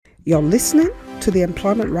You're listening to the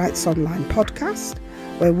Employment Rights Online podcast,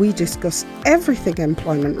 where we discuss everything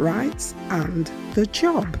employment rights and the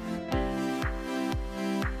job.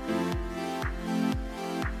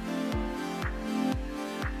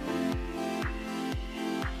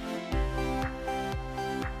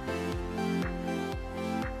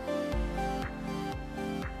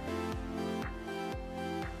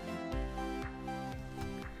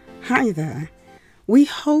 Hi there. We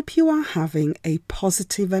hope you are having a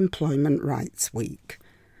positive Employment Rights Week.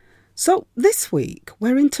 So this week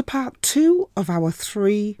we're into part 2 of our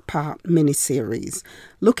 3-part mini-series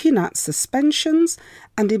looking at suspensions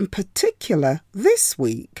and in particular this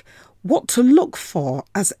week what to look for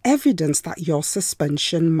as evidence that your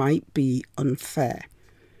suspension might be unfair.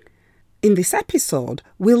 In this episode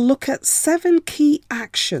we'll look at 7 key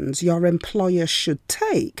actions your employer should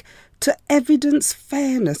take to evidence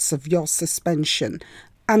fairness of your suspension,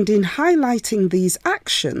 and in highlighting these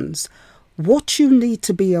actions, what you need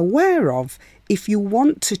to be aware of if you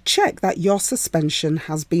want to check that your suspension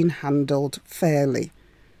has been handled fairly.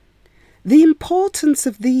 The importance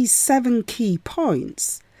of these 7 key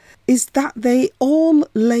points is that they all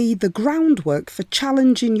lay the groundwork for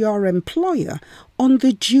challenging your employer on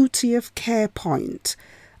the duty of care point.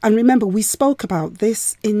 And remember, we spoke about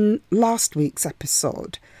this in last week's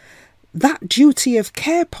episode. That duty of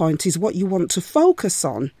care point is what you want to focus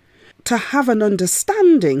on to have an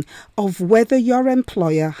understanding of whether your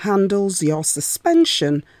employer handles your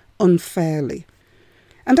suspension unfairly.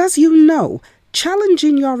 And as you know,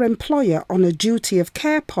 challenging your employer on a duty of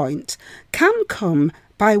care point can come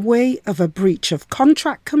by way of a breach of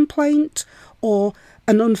contract complaint or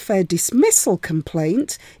an unfair dismissal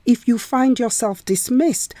complaint if you find yourself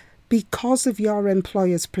dismissed because of your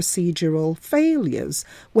employer's procedural failures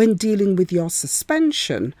when dealing with your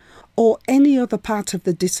suspension or any other part of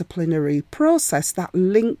the disciplinary process that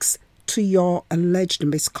links to your alleged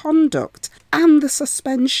misconduct and the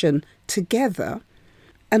suspension together.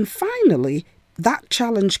 And finally, that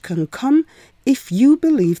challenge can come if you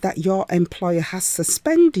believe that your employer has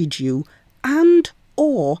suspended you and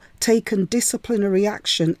or taken disciplinary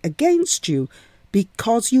action against you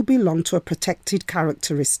because you belong to a protected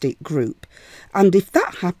characteristic group. And if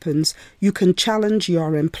that happens, you can challenge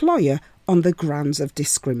your employer on the grounds of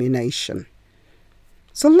discrimination.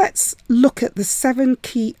 So let's look at the 7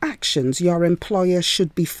 key actions your employer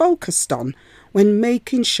should be focused on when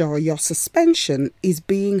making sure your suspension is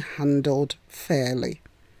being handled fairly.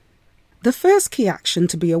 The first key action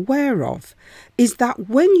to be aware of is that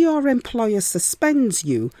when your employer suspends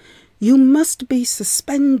you, you must be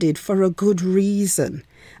suspended for a good reason,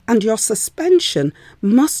 and your suspension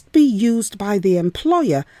must be used by the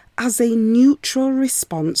employer as a neutral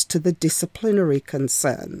response to the disciplinary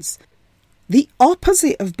concerns. The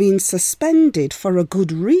opposite of being suspended for a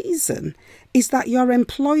good reason is that your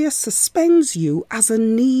employer suspends you as a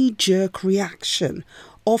knee-jerk reaction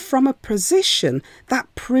or from a position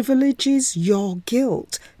that privileges your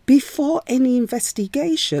guilt before any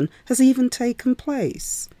investigation has even taken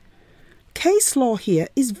place. Case law here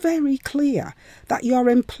is very clear that your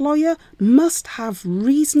employer must have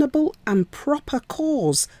reasonable and proper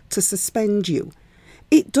cause to suspend you.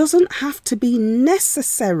 It doesn't have to be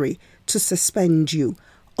necessary to suspend you,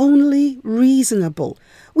 only reasonable,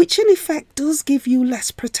 which in effect does give you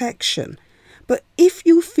less protection. But if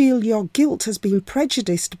you feel your guilt has been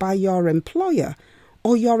prejudiced by your employer,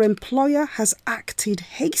 or your employer has acted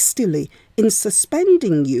hastily in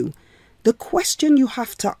suspending you, the question you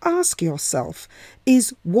have to ask yourself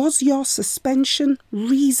is, was your suspension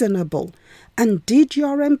reasonable? And did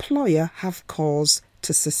your employer have cause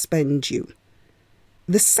to suspend you?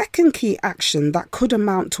 The second key action that could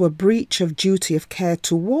amount to a breach of duty of care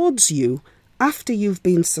towards you after you've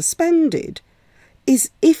been suspended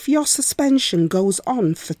is if your suspension goes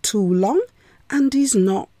on for too long and is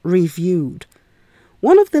not reviewed.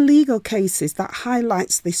 One of the legal cases that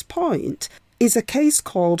highlights this point is a case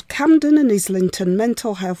called Camden and Islington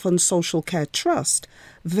Mental Health and Social Care Trust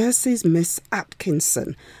versus Miss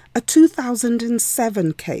Atkinson, a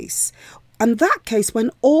 2007 case. And that case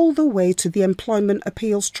went all the way to the Employment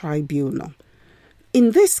Appeals Tribunal.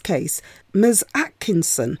 In this case, Ms.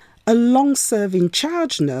 Atkinson, a long-serving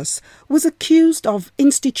charge nurse, was accused of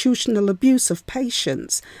institutional abuse of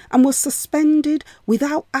patients and was suspended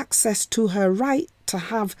without access to her right to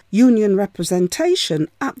have union representation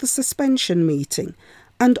at the suspension meeting.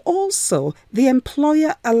 And also, the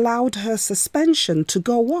employer allowed her suspension to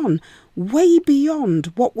go on way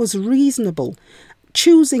beyond what was reasonable,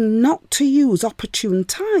 choosing not to use opportune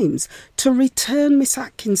times to return Miss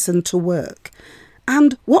Atkinson to work.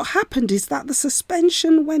 And what happened is that the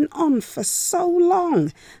suspension went on for so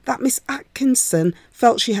long that Miss Atkinson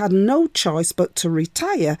felt she had no choice but to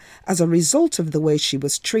retire as a result of the way she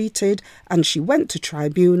was treated, and she went to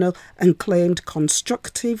tribunal and claimed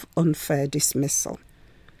constructive unfair dismissal.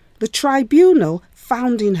 The tribunal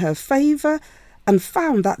found in her favour and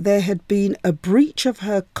found that there had been a breach of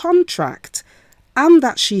her contract and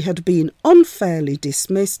that she had been unfairly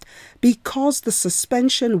dismissed because the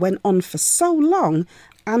suspension went on for so long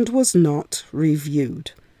and was not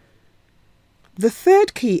reviewed. The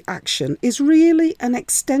third key action is really an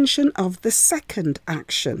extension of the second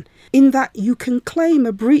action, in that you can claim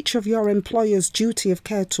a breach of your employer's duty of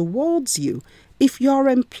care towards you if your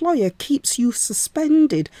employer keeps you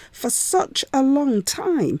suspended for such a long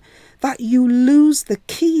time that you lose the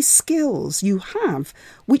key skills you have,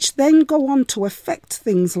 which then go on to affect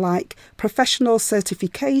things like professional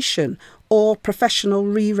certification or professional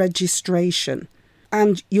re-registration.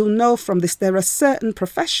 And you'll know from this there are certain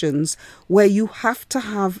professions where you have to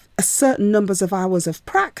have a certain numbers of hours of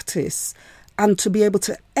practice and to be able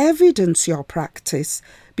to evidence your practice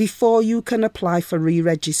before you can apply for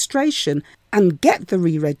re-registration and get the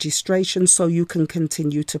re-registration so you can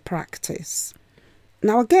continue to practice.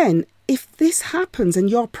 Now again, if this happens and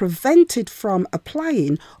you're prevented from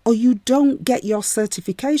applying, or you don't get your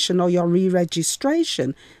certification or your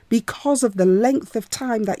re-registration because of the length of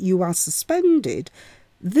time that you are suspended,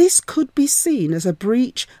 this could be seen as a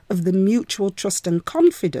breach of the mutual trust and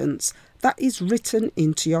confidence that is written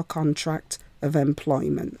into your contract of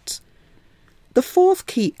employment. The fourth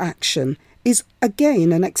key action is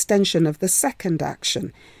again an extension of the second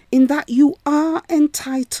action, in that you are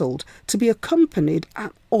entitled to be accompanied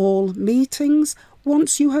at all meetings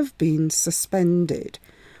once you have been suspended.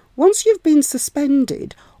 Once you've been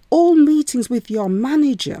suspended, all meetings with your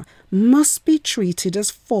manager must be treated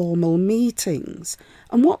as formal meetings.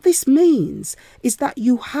 And what this means is that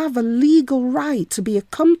you have a legal right to be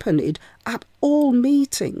accompanied at all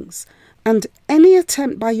meetings. And any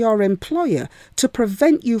attempt by your employer to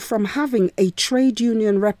prevent you from having a trade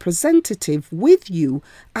union representative with you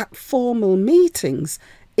at formal meetings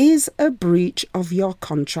is a breach of your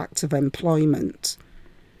contract of employment.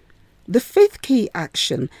 The fifth key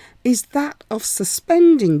action is that of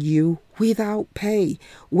suspending you without pay,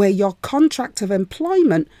 where your contract of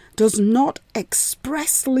employment does not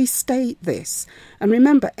expressly state this. And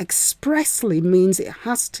remember, expressly means it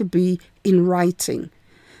has to be in writing.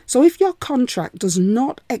 So if your contract does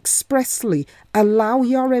not expressly allow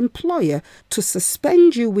your employer to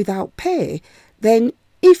suspend you without pay, then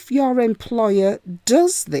if your employer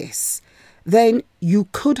does this, then you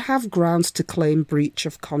could have grounds to claim breach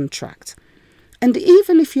of contract. And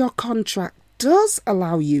even if your contract does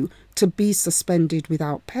allow you to be suspended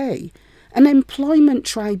without pay, an employment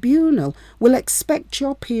tribunal will expect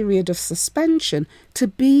your period of suspension to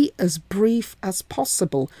be as brief as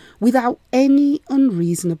possible without any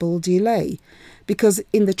unreasonable delay, because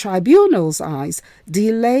in the tribunal's eyes,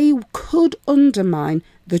 delay could undermine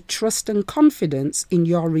the trust and confidence in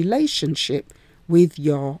your relationship with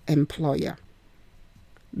your employer.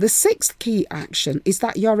 The sixth key action is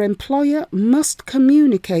that your employer must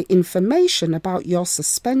communicate information about your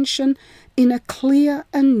suspension in a clear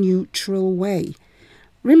and neutral way.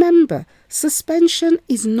 Remember, suspension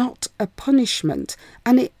is not a punishment,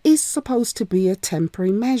 and it is supposed to be a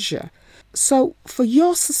temporary measure. So for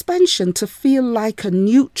your suspension to feel like a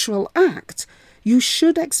neutral act, you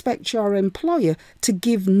should expect your employer to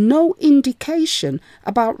give no indication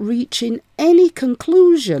about reaching any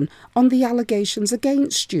conclusion on the allegations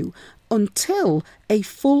against you until a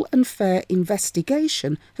full and fair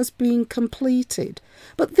investigation has been completed.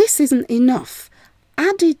 But this isn't enough.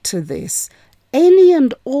 Added to this, any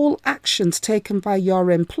and all actions taken by your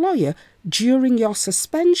employer during your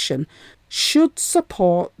suspension should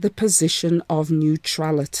support the position of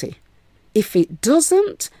neutrality. If it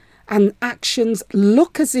doesn't, and actions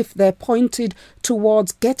look as if they're pointed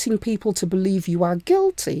towards getting people to believe you are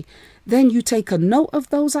guilty, then you take a note of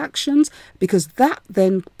those actions, because that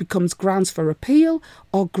then becomes grounds for appeal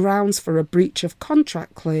or grounds for a breach of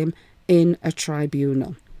contract claim in a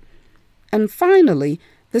tribunal. And finally,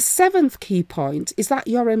 the seventh key point is that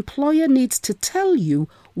your employer needs to tell you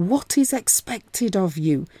what is expected of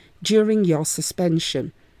you during your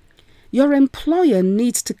suspension. Your employer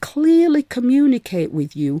needs to clearly communicate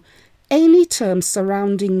with you any terms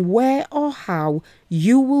surrounding where or how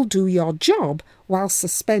you will do your job while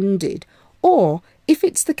suspended, or if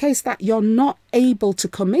it's the case that you're not able to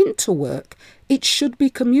come into work, it should be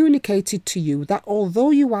communicated to you that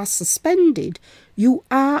although you are suspended, you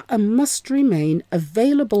are and must remain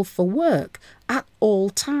available for work at all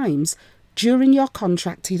times during your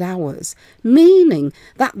contracted hours, meaning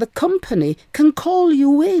that the company can call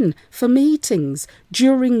you in for meetings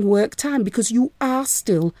during work time because you are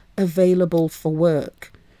still available for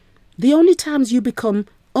work. The only times you become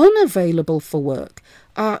unavailable for work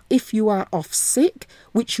are if you are off sick,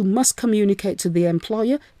 which you must communicate to the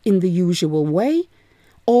employer in the usual way,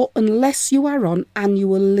 or unless you are on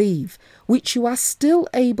annual leave, which you are still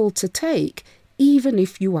able to take even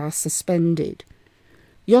if you are suspended.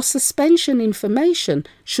 Your suspension information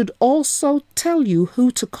should also tell you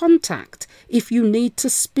who to contact if you need to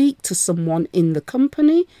speak to someone in the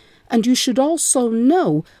company, and you should also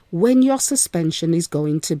know when your suspension is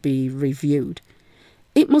going to be reviewed.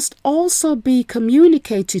 It must also be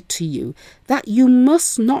communicated to you that you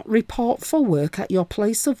must not report for work at your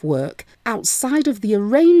place of work outside of the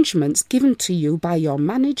arrangements given to you by your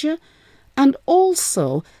manager, and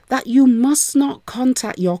also that you must not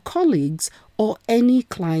contact your colleagues or any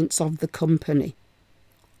clients of the company.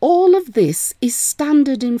 All of this is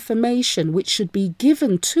standard information which should be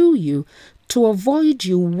given to you to avoid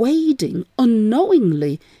you wading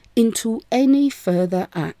unknowingly into any further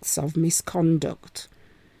acts of misconduct.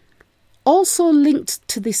 Also linked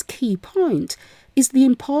to this key point is the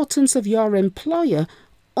importance of your employer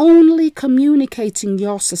only communicating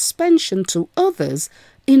your suspension to others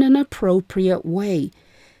in an appropriate way.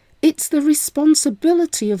 It's the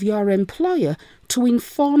responsibility of your employer to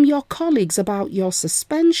inform your colleagues about your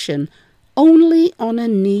suspension only on a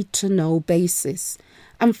need-to-know basis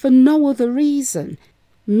and for no other reason,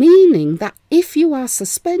 meaning that if you are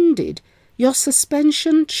suspended, your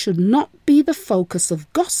suspension should not be the focus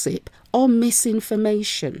of gossip or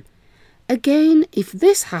misinformation. Again, if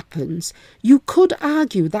this happens, you could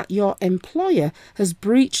argue that your employer has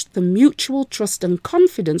breached the mutual trust and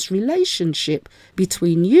confidence relationship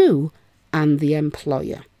between you and the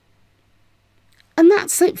employer. And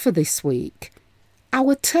that's it for this week.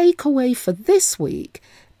 Our takeaway for this week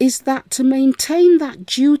is that to maintain that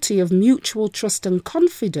duty of mutual trust and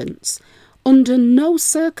confidence, under no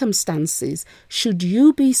circumstances should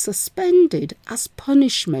you be suspended as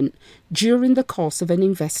punishment during the course of an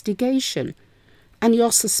investigation, and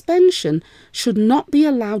your suspension should not be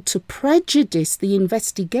allowed to prejudice the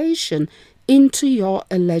investigation into your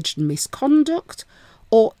alleged misconduct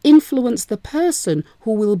or influence the person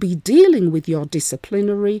who will be dealing with your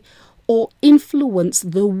disciplinary or influence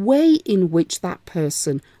the way in which that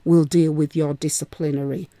person will deal with your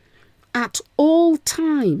disciplinary. At all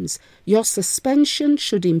times, your suspension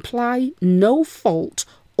should imply no fault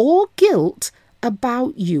or guilt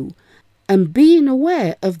about you, and being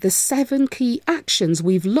aware of the 7 key actions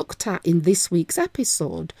we've looked at in this week's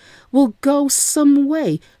episode will go some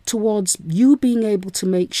way towards you being able to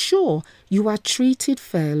make sure you are treated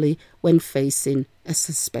fairly when facing a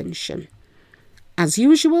suspension. As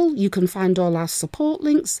usual, you can find all our support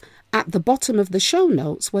links at the bottom of the show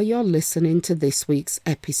notes where you're listening to this week's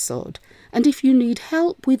episode. And if you need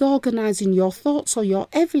help with organising your thoughts or your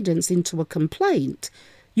evidence into a complaint,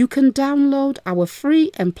 you can download our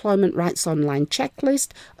free Employment Rights Online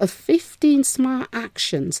checklist of 15 smart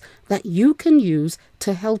actions that you can use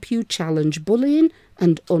to help you challenge bullying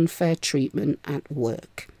and unfair treatment at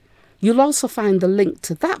work. You'll also find the link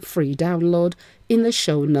to that free download in the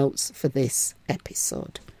show notes for this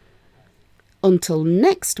episode. Until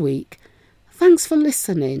next week, thanks for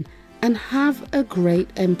listening and have a great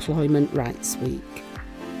Employment Rights Week.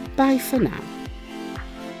 Bye for now.